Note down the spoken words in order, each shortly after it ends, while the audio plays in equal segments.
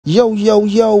Yo, yo,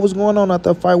 yo, what's going on out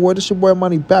there, Fight World? This your boy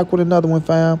Money back with another one,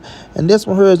 fam. And this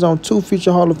one here is on two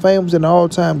future Hall of Famers and an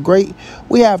all-time great.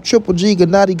 We have Triple G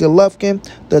Gennady Golovkin,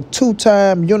 the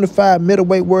two-time unified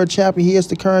middleweight world champion. He is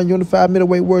the current unified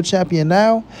middleweight world champion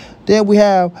now. Then we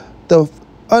have the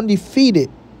undefeated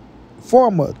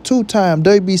former two-time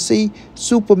WBC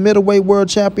super middleweight world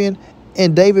champion,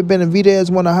 and David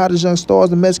Benavidez, one of the hottest young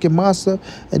stars, the Mexican monster.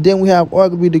 And then we have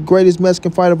arguably the greatest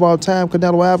Mexican fighter of all time,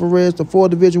 Canelo Alvarez, the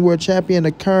four-division world champion,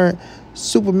 the current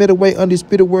super middleweight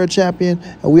undisputed world champion.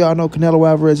 And we all know Canelo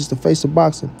Alvarez is the face of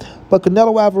boxing. But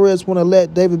Canelo Alvarez want to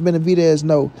let David Benavidez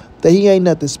know that he ain't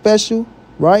nothing special,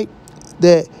 right?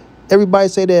 That everybody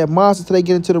say they're a monster till they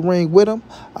get into the ring with him.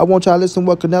 I want y'all to listen to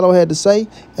what Canelo had to say,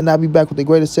 and I'll be back with the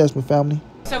great assessment, family.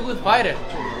 He's a good fighter,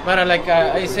 but like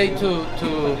I say to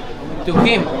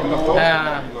him,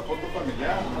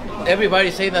 everybody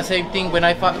say the same thing before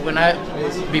I fought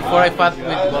with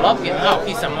Golovkin. Oh,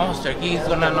 he's a monster. He's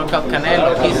gonna knock out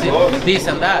Canelo. He's this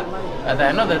and that. At the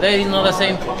end of the day, it's not the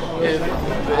same.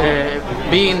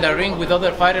 Being in the ring with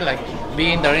other fighters like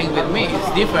being in the ring with me.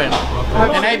 It's different.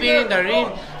 And I've been in the ring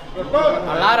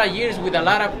a lot of years with a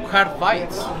lot of hard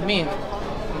fights. I mean,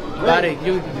 but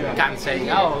you can't say,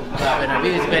 oh,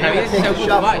 Benavidez is a good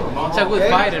fight. It's a good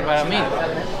fighter, but I mean,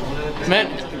 man,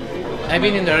 I've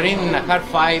been in the ring in hard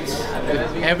fights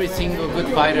with every single good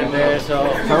fighter there, so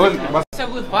it's a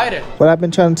good fighter. What I've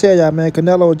been trying to tell y'all, man,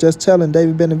 Canelo was just telling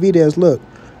David Benavidez, look,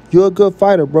 you're a good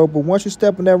fighter, bro, but once you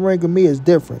step in that ring with me, it's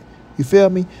different. You feel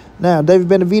me? Now, David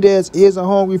Benavidez is a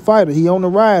hungry fighter. He on the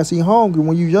rise. He hungry.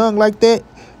 When you young like that,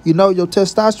 you know, your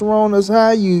testosterone is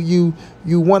high. You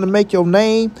want to make your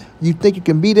name. You think you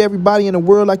can beat everybody in the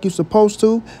world like you're supposed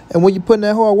to. And when you put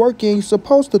that hard work in, you're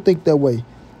supposed to think that way.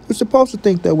 You're supposed to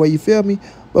think that way, you feel me?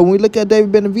 But when we look at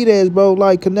David Benavidez, bro,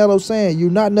 like Canelo saying,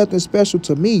 you're not nothing special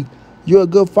to me. You're a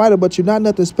good fighter, but you're not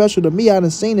nothing special to me. I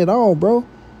done seen it all, bro.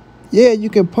 Yeah, you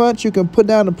can punch, you can put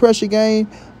down the pressure game,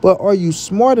 but are you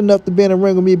smart enough to be in the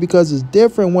ring with me? Because it's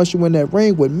different once you in that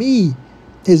ring with me.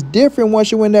 It's different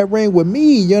once you in that ring with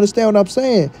me. You understand what I'm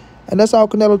saying? And that's all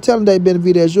Canelo telling David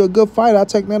Benavidez. You're a good fighter. I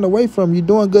take nothing away from you. You're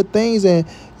doing good things, and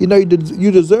you know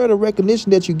you deserve the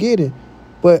recognition that you're getting.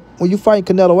 But when you fight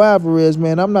Canelo Alvarez,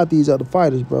 man, I'm not these other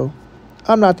fighters, bro.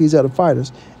 I'm not these other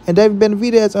fighters. And David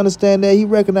Benavidez understand that. He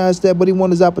recognized that, but he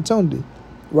wanted his opportunity.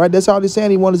 Right? That's all he's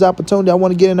saying. He wanted his opportunity. I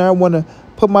want to get in there. I want to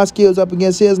put my skills up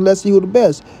against his, and let's see who the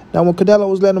best. Now, when Canelo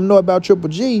was letting him know about Triple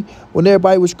G, when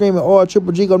everybody was screaming, oh,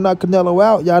 Triple G gonna knock Canelo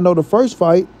out, y'all know the first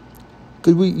fight,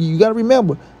 because you got to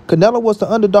remember, Canelo was the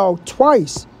underdog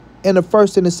twice in the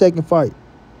first and the second fight.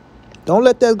 Don't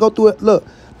let that go through it. Look,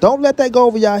 don't let that go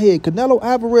over y'all head. Canelo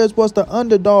Alvarez was the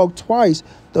underdog twice.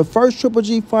 The first Triple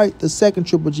G fight, the second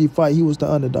Triple G fight, he was the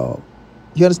underdog.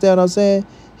 You understand what I'm saying?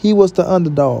 He was the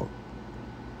underdog.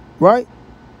 Right?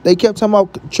 They kept talking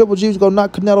about Triple G was going to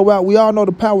knock Canelo out. We all know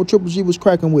the power Triple G was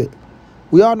cracking with.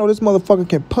 We all know this motherfucker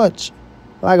can punch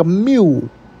like a mule.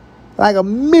 Like a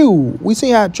mule. We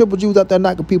seen how Triple G was out there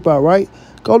knocking people out, right?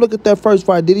 Go look at that first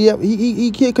fight. Did he ever, he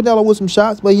hit Canelo with some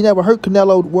shots, but he never hurt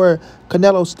Canelo where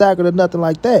Canelo staggered or nothing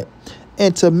like that.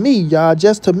 And to me, y'all,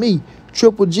 just to me,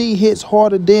 Triple G hits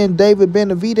harder than David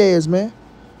Benavidez, man.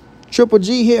 Triple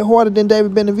G hit harder than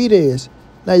David Benavidez.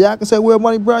 Now, y'all can say, well,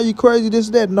 Money Brown, you crazy, this,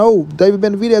 that. No, David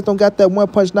Benavidez don't got that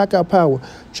one-punch knockout power.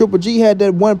 Triple G had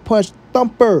that one-punch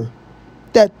thumper.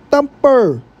 That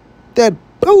thumper. That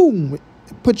boom.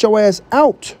 Put your ass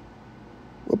out.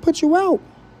 Well, put you out.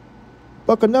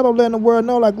 But Canelo letting the world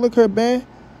know, like, look here, man.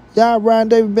 Y'all riding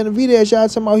David Benavidez. Y'all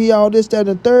talking about he all this, that,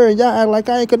 and the third. And y'all act like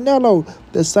I ain't Canelo.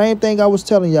 The same thing I was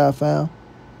telling y'all, fam.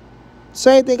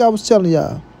 Same thing I was telling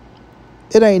y'all.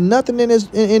 It ain't nothing in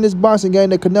this boxing game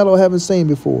that Canelo haven't seen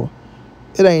before.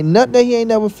 It ain't nothing that he ain't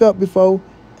never felt before.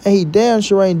 And he damn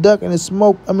sure ain't ducking the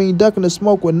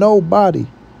smoke with nobody.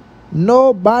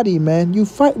 Nobody, man. You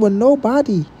fight with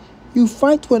nobody. You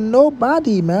fight with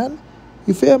nobody, man.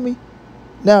 You feel me?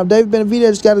 Now, David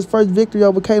Benavidez got his first victory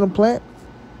over Caleb Plant.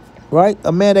 Right?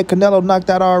 A man that Canelo knocked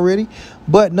out already.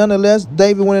 But nonetheless,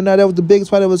 David went in there. That was the biggest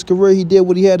fight of his career. He did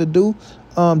what he had to do.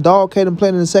 Dog Caden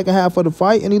playing in the second half of the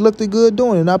fight, and he looked good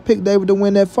doing it. And I picked David to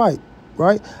win that fight,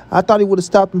 right? I thought he would have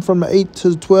stopped him from the 8th to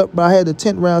the 12th, but I had the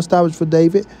 10th round stoppage for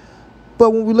David. But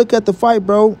when we look at the fight,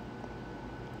 bro,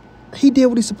 he did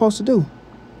what he's supposed to do.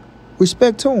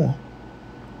 Respect to him.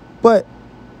 But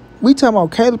we talking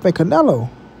about Caleb and Canelo.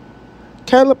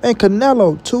 Caleb and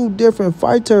Canelo, two different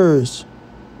fighters.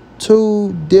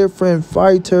 Two different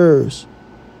fighters.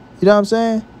 You know what I'm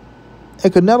saying?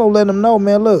 And Canelo letting him know,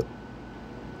 man, look,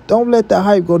 don't let that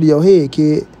hype go to your head,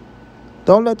 kid.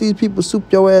 Don't let these people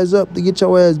soup your ass up to get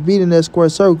your ass beat in that square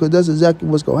circle, because that's exactly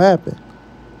what's going to happen.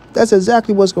 That's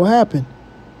exactly what's gonna happen.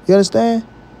 You understand?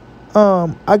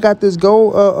 I got this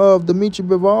goal of Dimitri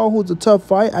Bivol, who's a tough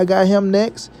fight. I got him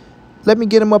next. Let me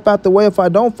get him up out the way. If I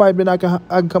don't fight, then I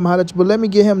can come holler at you. But let me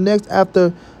get him next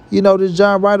after, you know, this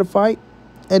John Ryder fight.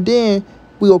 And then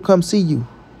we gonna come see you.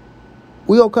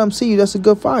 We gonna come see you. That's a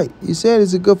good fight. You said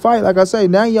it's a good fight. Like I say,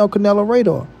 now he on Canelo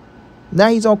radar. Now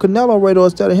he's on Canelo radar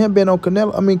instead of him being on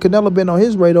Canelo. I mean, Canelo been on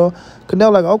his radar.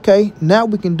 Canelo like, okay, now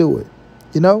we can do it.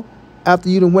 You know? After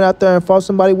you done went out there and fought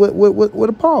somebody with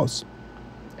a pulse.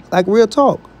 Like, real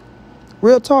talk.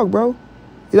 Real talk, bro. You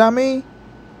know what I mean?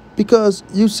 Because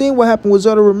you seen what happened with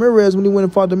Zurdo Ramirez when he went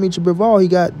and fought Dimitri Bivol. He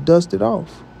got dusted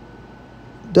off.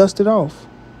 Dusted off.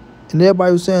 And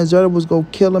everybody was saying Zurdo was going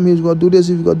to kill him. He was going to do this.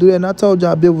 He was going to do that. And I told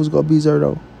y'all Biv was going to beat Zurdo. You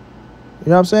know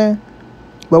what I'm saying?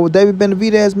 But with David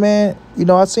Benavidez, man, you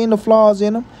know, I seen the flaws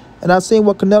in him. And I seen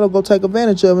what Canelo go take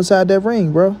advantage of inside that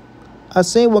ring, bro. I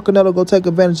seen what Canelo go take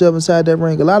advantage of inside that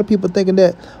ring. A lot of people thinking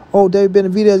that, oh, David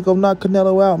Benavidez go knock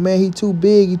Canelo out. Man, he too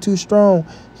big. He too strong.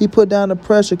 He put down the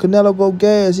pressure. Canelo go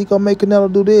gas. He gonna make Canelo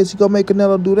do this. He gonna make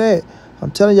Canelo do that. I'm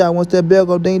telling y'all, once that bell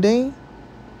go ding-ding,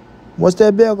 once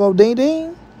that bell go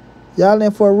ding-ding, y'all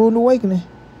in for a rude awakening.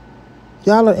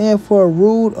 Y'all are in for a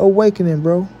rude awakening,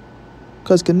 bro.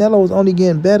 Because Canelo is only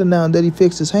getting better now that he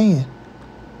fixed his hand.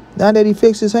 Now that he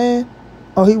fixed his hand,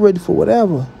 oh, he ready for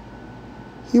whatever.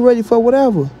 He ready for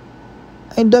whatever.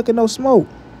 Ain't ducking no smoke.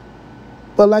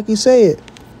 But like he said,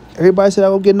 everybody said I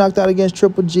gonna get knocked out against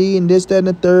Triple G and this, that, and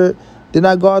the third. Then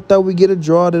I go out there, we get a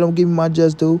draw. They don't give me my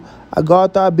just due. I go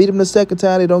out there, I beat him the second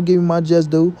time. They don't give me my just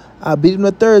due. I beat him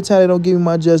the third time. They don't give me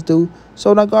my just due. So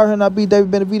when I go out here and I beat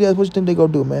David Benavidez, what you think they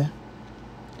gonna do, man?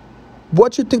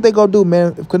 What you think they gonna do,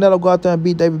 man, if Canelo go out there and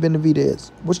beat David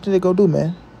Benavidez? What you think they gonna do,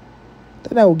 man?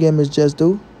 They not gonna give him his just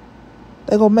due.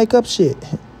 They gonna make up shit.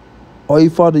 Oh, he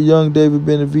fought a young David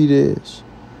Benavidez.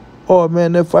 Oh,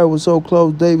 man, that fight was so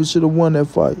close. David should have won that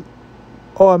fight.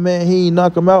 Oh, man, he ain't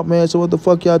knock him out, man. So what the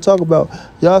fuck y'all talk about?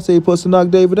 Y'all say he supposed to knock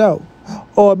David out.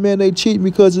 Oh, man, they cheating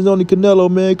because it's only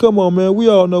Canelo, man. Come on, man. We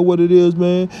all know what it is,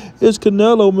 man. It's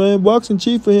Canelo, man. Boxing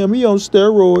cheat for him. He on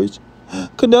steroids.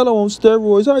 Canelo on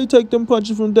steroids. How you take them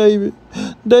punches from David?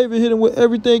 David hit him with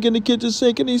everything in the kitchen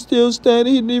sink, and he's still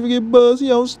standing. He didn't even get buzzed.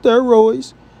 He on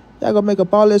steroids. Y'all gonna make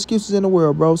up all the excuses in the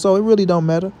world, bro. So it really don't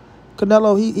matter.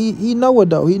 Canelo, he know it,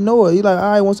 though. He know it. He like,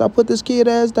 all right, once I put this kid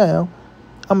ass down,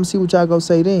 I'm gonna see what y'all gonna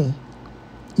say then.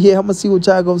 Yeah, I'm gonna see what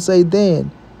y'all gonna say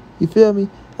then. You feel me?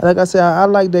 And like I said, I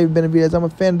like David Benavidez. I'm a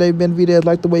fan of David Benavidez. I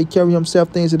like the way he carry himself,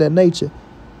 things of that nature.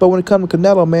 But when it comes to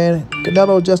Canelo, man,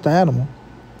 Canelo is just an animal.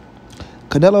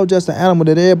 Canelo just an animal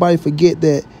that everybody forget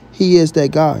that he is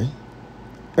that guy.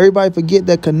 Everybody forget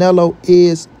that Canelo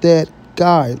is that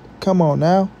guy. Come on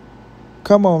now.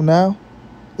 Come on now.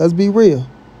 Let's be real.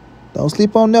 Don't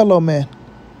sleep on Nello, man.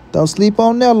 Don't sleep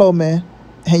on Nello, man.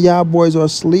 And y'all boys are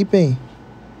sleeping.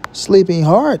 Sleeping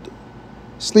hard.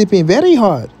 Sleeping very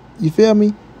hard. You feel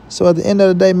me? So at the end of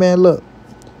the day, man, look.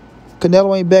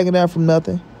 Canelo ain't backing down from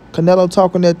nothing. Canelo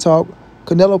talking that talk.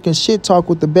 Canelo can shit talk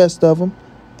with the best of them.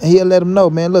 And he'll let them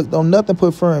know, man, look, don't nothing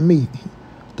put fur in me.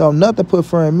 Don't nothing put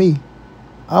fur in me.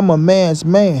 I'm a man's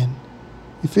man.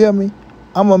 You feel me?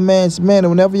 I'm a man's man,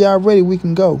 and whenever y'all ready, we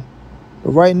can go.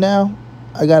 But right now,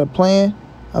 I got a plan.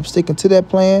 I'm sticking to that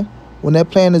plan. When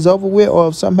that plan is over with, or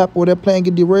if something happens where that plan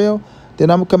get derailed, then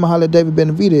I'm going to come and holler at David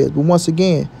Benavidez. But once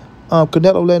again,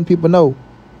 Canelo letting people know,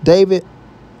 David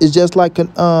is just like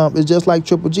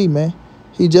Triple G, man.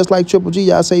 He just like Triple G.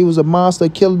 Y'all say he was a monster,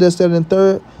 killer, this, that, and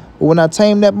third. But when I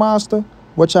tame that monster,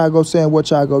 what y'all go say and what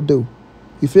y'all go do?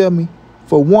 You feel me?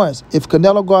 For once, if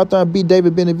Canelo go out there and beat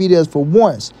David Benavidez for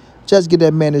once, just give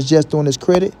that man his just doing his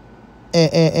credit.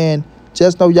 And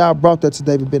just know y'all brought that to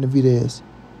David Benavidez.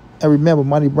 And remember,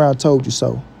 montray-brown told you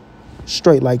so.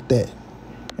 Straight like that.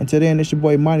 Until then, it's your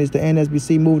boy Money. It's the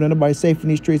NSBC moving. Nobody safe in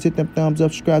these streets. Hit them thumbs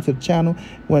up. Subscribe to the channel.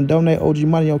 Want to donate OG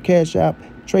money on Cash App.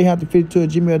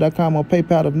 TreyHunter52@gmail.com on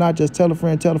PayPal. If not, just tell a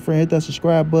friend. Hit that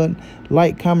subscribe button.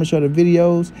 Like, comment, share the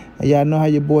videos. And y'all know how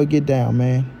your boy get down,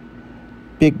 man.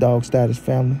 Big dog status,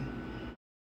 family.